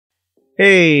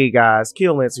Hey guys,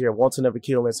 KillLancer here. Once another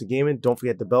KillLancer Gaming. Don't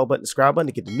forget the bell button, subscribe button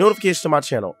to get the notifications to my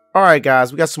channel. Alright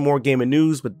guys, we got some more gaming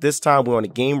news, but this time we're on the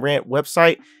GameRant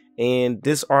website, and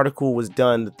this article was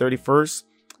done the 31st,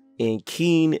 and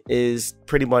Keen is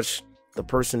pretty much the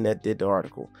person that did the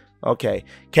article. Okay,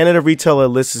 Canada retailer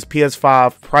lists his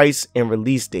PS5 price and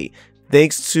release date.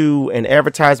 Thanks to an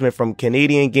advertisement from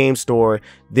Canadian Game Store,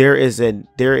 there is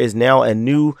now a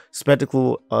new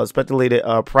speculated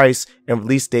price and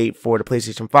release date for the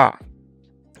PlayStation 5.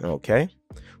 Okay,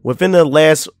 within the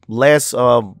last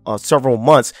several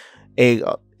months, a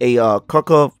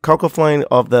cacophony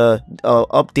of the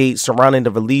update surrounding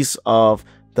the release of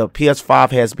the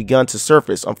PS5 has begun to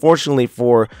surface. Unfortunately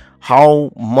for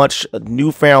how much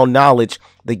newfound knowledge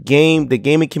the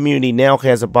gaming community now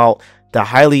has about the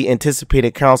highly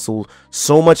anticipated console,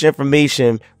 so much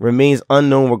information remains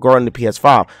unknown regarding the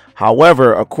PS5.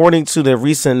 However, according to the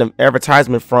recent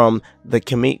advertisement from the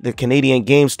Canadian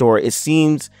Game Store, it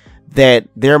seems that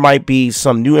there might be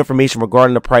some new information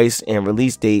regarding the price and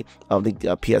release date of the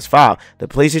PS5. The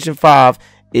PlayStation 5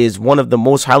 is one of the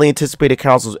most highly anticipated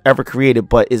consoles ever created,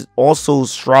 but is also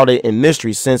shrouded in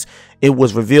mystery since it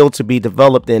was revealed to be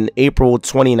developed in April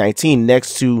 2019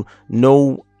 next to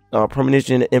no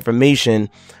premonition information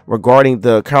regarding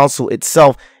the console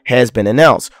itself has been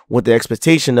announced, with the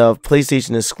expectation of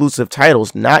PlayStation exclusive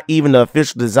titles. Not even the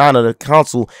official design of the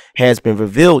console has been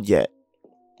revealed yet.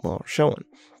 Well, showing.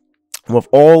 With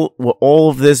all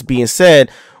of this being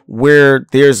said, where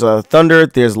there's a thunder,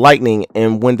 there's lightning,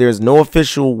 and when there's no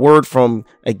official word from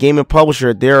a gaming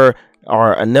publisher, there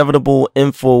are inevitable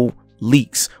info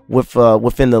leaks.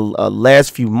 Within the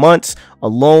last few months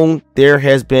alone, there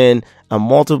has been a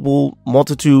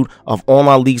multitude of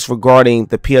online leaks regarding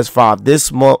the PS5.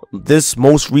 This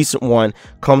most recent one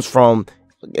comes from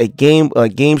a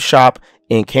game shop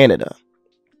in Canada.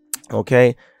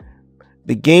 Okay,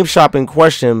 the game shop in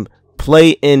question,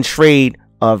 Play and Trade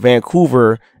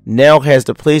Vancouver, now has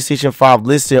the PlayStation 5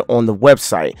 listed on the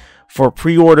website for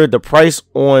pre-order. The price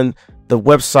on the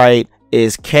website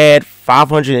is CAD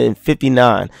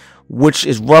 $559, which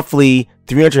is roughly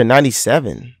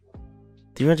 $397.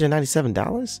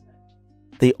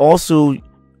 They also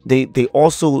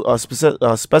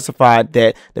specified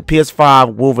that the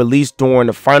PS5 will release during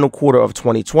the final quarter of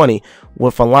 2020,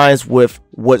 with alliance with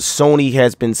what Sony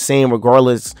has been saying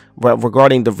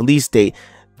regarding the release date.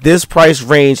 This price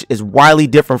range is widely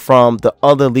different from the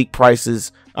other leaked price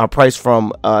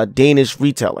from a Danish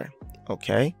retailer.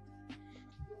 Okay,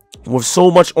 with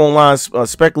so much online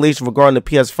speculation regarding the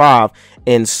PS5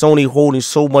 and Sony holding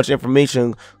so much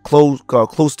information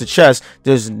close to chest,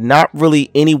 there's not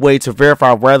really any way to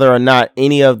verify whether or not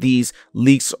any of these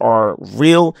leaks are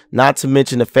real, not to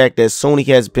mention the fact that Sony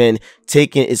has been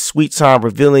taking its sweet time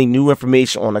revealing new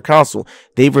information on the console.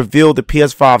 They revealed the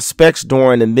PS5 specs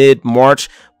during the mid-March,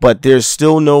 but there's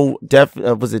still no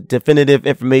definitive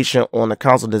information on the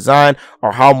console design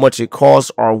or how much it costs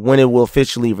or when it will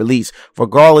officially release.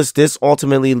 Regardless, this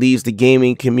ultimately leaves the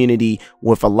gaming community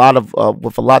with a lot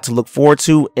to look forward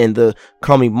to in the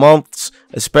coming months.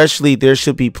 Especially, there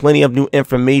should be plenty of new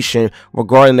information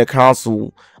regarding the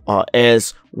console,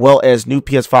 as well as new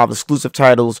PS5 exclusive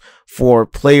titles for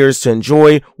players to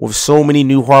enjoy. With so many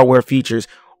new hardware features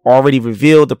already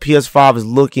revealed, the PS5 is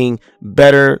looking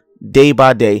better day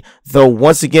by day, though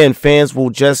once again fans will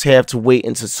just have to wait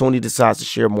until Sony decides to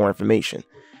share more information.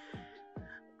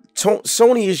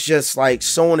 Sony is just like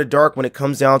so in the dark when it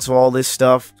comes down to all this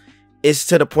stuff. It's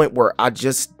to the point where I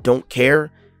just don't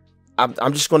care.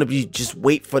 I'm just going to just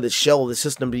wait for the shell of the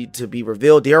system to be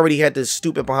revealed. They already had this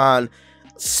stupid behind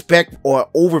spec or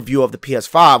overview of the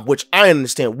PS5, which I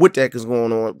understand what the heck is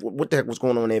going on, what the heck was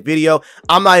going on in that video.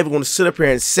 I'm not even going to sit up here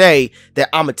and say that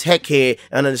I'm a tech head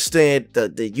and understand the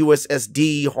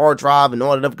USSD hard drive and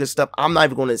all that other good stuff. I'm not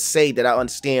even going to say that I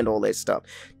understand all that stuff.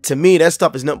 To me, that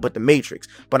stuff is nothing but the Matrix.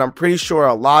 But I'm pretty sure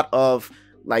a lot of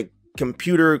like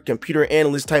computer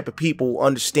analyst type of people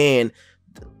understand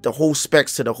the whole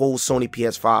specs to the whole Sony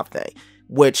PS5 thing,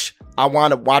 which I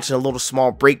wound up watching a little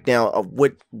small breakdown of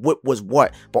what was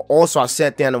what. But also I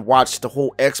sat down and watched the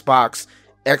whole Xbox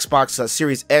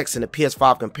Series X and the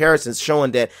PS5 comparisons,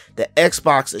 showing that the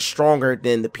Xbox is stronger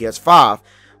than the PS5,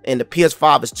 and the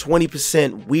PS5 is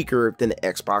 20% weaker than the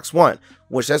Xbox One,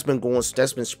 which that's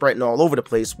been spreading all over the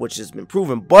place, which has been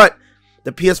proven. But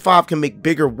the PS5 can make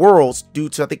bigger worlds due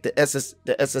to, I think, the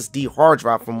SSD hard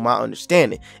drive, from my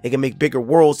understanding. It can make bigger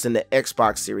worlds than the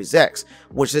Xbox Series X,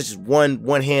 which is just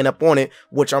one hand up on it,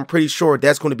 which I'm pretty sure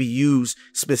that's going to be used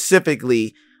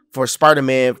specifically for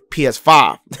Spider-Man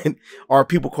PS5, or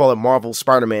people call it Marvel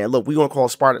Spider-Man. Look, we're going to call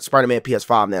Spider-Man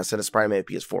PS5 now instead of Spider-Man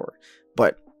PS4.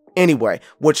 But Anyway,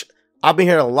 which I've been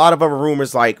hearing a lot of other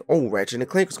rumors like, oh, Ratchet &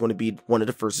 Clank is going to be one of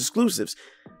the first exclusives.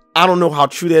 I don't know how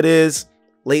true that is.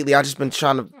 Lately, I've just been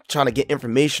trying to get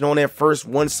information on that. First,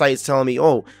 one site's telling me,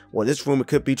 oh, well, this rumor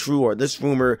could be true, or this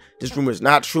rumor is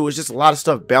not true. It's just a lot of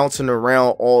stuff bouncing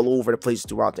around all over the place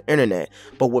throughout the internet.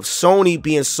 But with Sony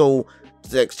being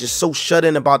just so shut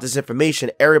in about this information,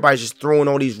 everybody's just throwing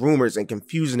all these rumors and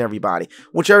confusing everybody,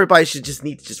 which everybody should just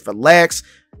need to just relax,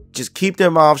 just keep their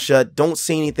mouth shut, don't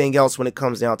say anything else when it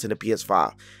comes down to the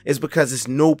PS5. It's because it's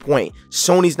no point.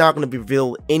 Sony's not going to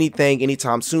reveal anything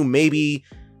anytime soon. Maybe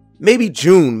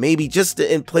June, maybe just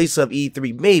in place of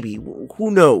E3, maybe,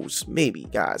 who knows, maybe,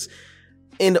 guys.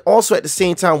 And also at the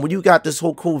same time, when you got this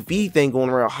whole COVID thing going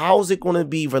around, how is it going to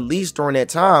be released during that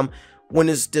time when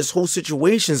this whole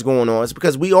situation's going on? It's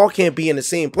because we all can't be in the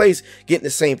same place getting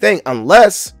the same thing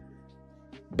unless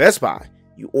Best Buy.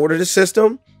 You order the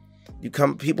system,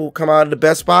 people come out of the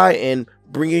Best Buy and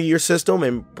bring in your system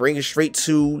and bring it straight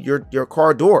to your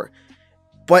car door.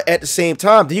 But at the same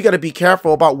time, you got to be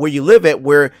careful about where you live at,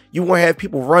 where you won't have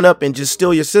people run up and just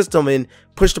steal your system and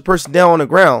push the person down on the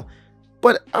ground.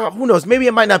 But who knows? Maybe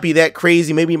it might not be that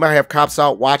crazy. Maybe you might have cops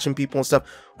out watching people and stuff.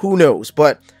 Who knows?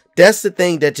 But that's the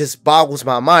thing that just boggles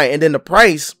my mind. And then the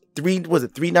price, was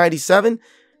it $397?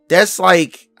 That's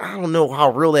like, I don't know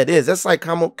how real that is. That's like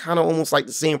kind of almost like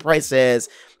the same price as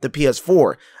the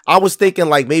PS4. I was thinking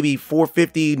like maybe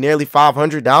 $450, nearly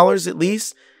 $500 at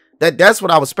least. That's what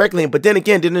I was speculating. But then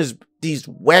again, there's these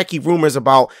wacky rumors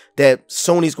about that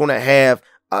Sony's going to have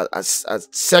a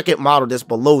second model that's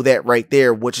below that right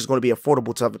there, which is going to be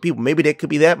affordable to other people. Maybe that could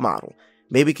be that model.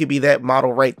 Maybe it could be that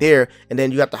model right there. And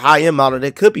then you got the high-end model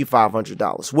that could be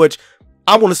 $500, which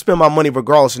I want to spend my money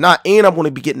regardless or not. And I'm going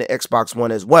to be getting the Xbox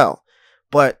One as well.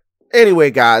 But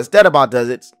anyway, guys, that about does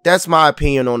it. That's my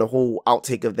opinion on the whole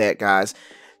outtake of that, guys.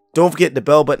 Don't forget the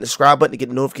bell button, the subscribe button to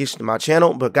get notifications to my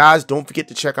channel. But guys, don't forget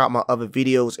to check out my other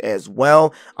videos as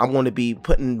well. I'm going to be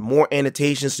putting more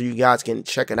annotations so you guys can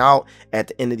check it out at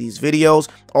the end of these videos.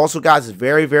 Also, guys, it's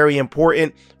very, very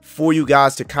important for you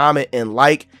guys to comment and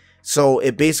like. So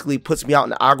it basically puts me out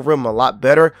in the algorithm a lot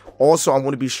better. Also, I'm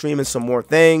going to be streaming some more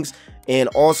things. And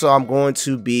also, I'm going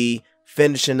to be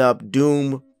finishing up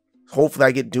Doom. Hopefully,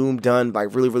 I get Doom done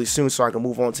like really, really soon so I can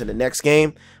move on to the next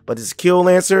game. But this is Kill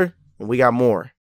Lancer. And we got more.